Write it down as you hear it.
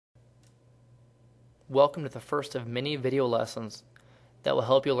Welcome to the first of many video lessons that will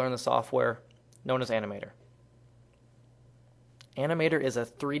help you learn the software known as Anim8or. Anim8or is a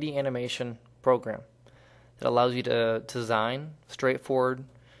 3D animation program that allows you to design straightforward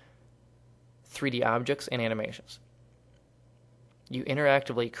 3D objects and animations. You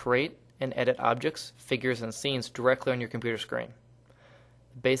interactively create and edit objects, figures, and scenes directly on your computer screen.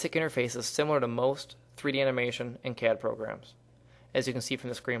 The basic interface is similar to most 3D animation and CAD programs, as you can see from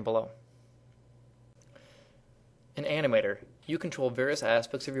the screen below. In Anim8or, you control various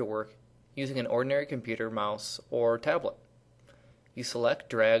aspects of your work using an ordinary computer, mouse, or tablet. You select,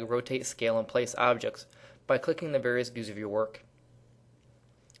 drag, rotate, scale, and place objects by clicking the various views of your work.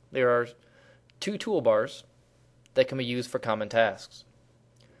 There are two toolbars that can be used for common tasks.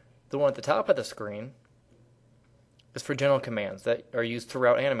 The one at the top of the screen is for general commands that are used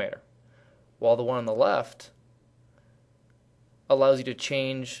throughout Anim8or, while the one on the left allows you to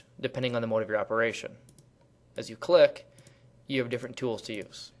change depending on the mode of your operation. As you click, you have different tools to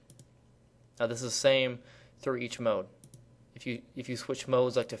use. Now this is the same through each mode. If you switch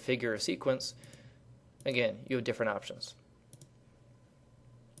modes like to figure or sequence, again, you have different options.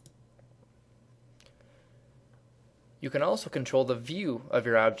 You can also control the view of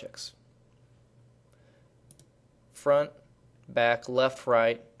your objects. Front, back, left,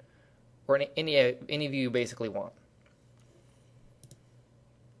 right, or any view you basically want.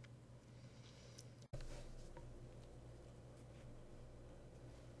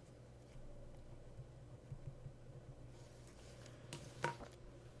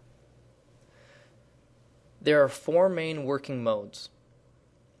 There are four main working modes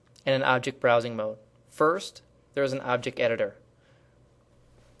and an object browsing mode. First, there is an object editor,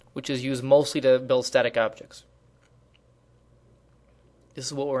 which is used mostly to build static objects. This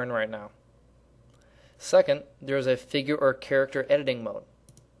is what we're in right now. Second, there is a figure or character editing mode.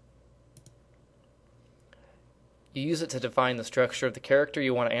 You use it to define the structure of the character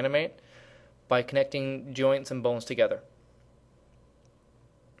you want to animate by connecting joints and bones together.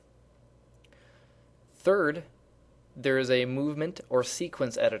 Third, there is a movement or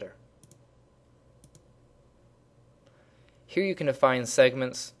sequence editor. Here you can define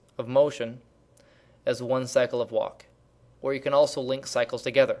segments of motion as one cycle of walk, or you can also link cycles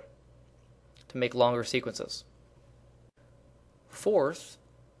together to make longer sequences. Fourth,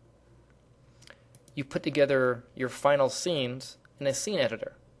 you put together your final scenes in a scene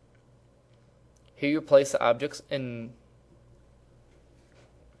editor. Here you place the objects in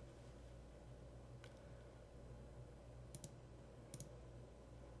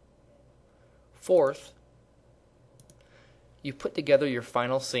Fourth, you put together your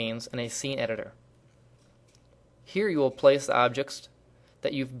final scenes in a scene editor. Here you will place the objects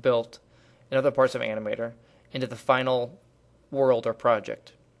that you've built in other parts of Anim8or into the final world or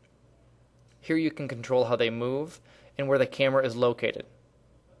project. Here you can control how they move and where the camera is located.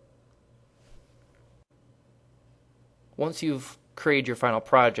 Once you've created your final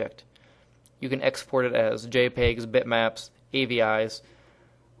project, you can export it as JPEGs, bitmaps, AVIs,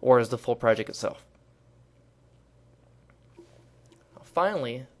 or as the full project itself.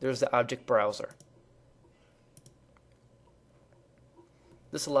 Finally, there's the object browser.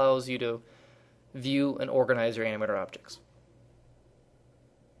 This allows you to view and organize your Anim8or objects.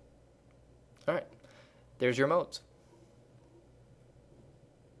 Alright, there's your modes.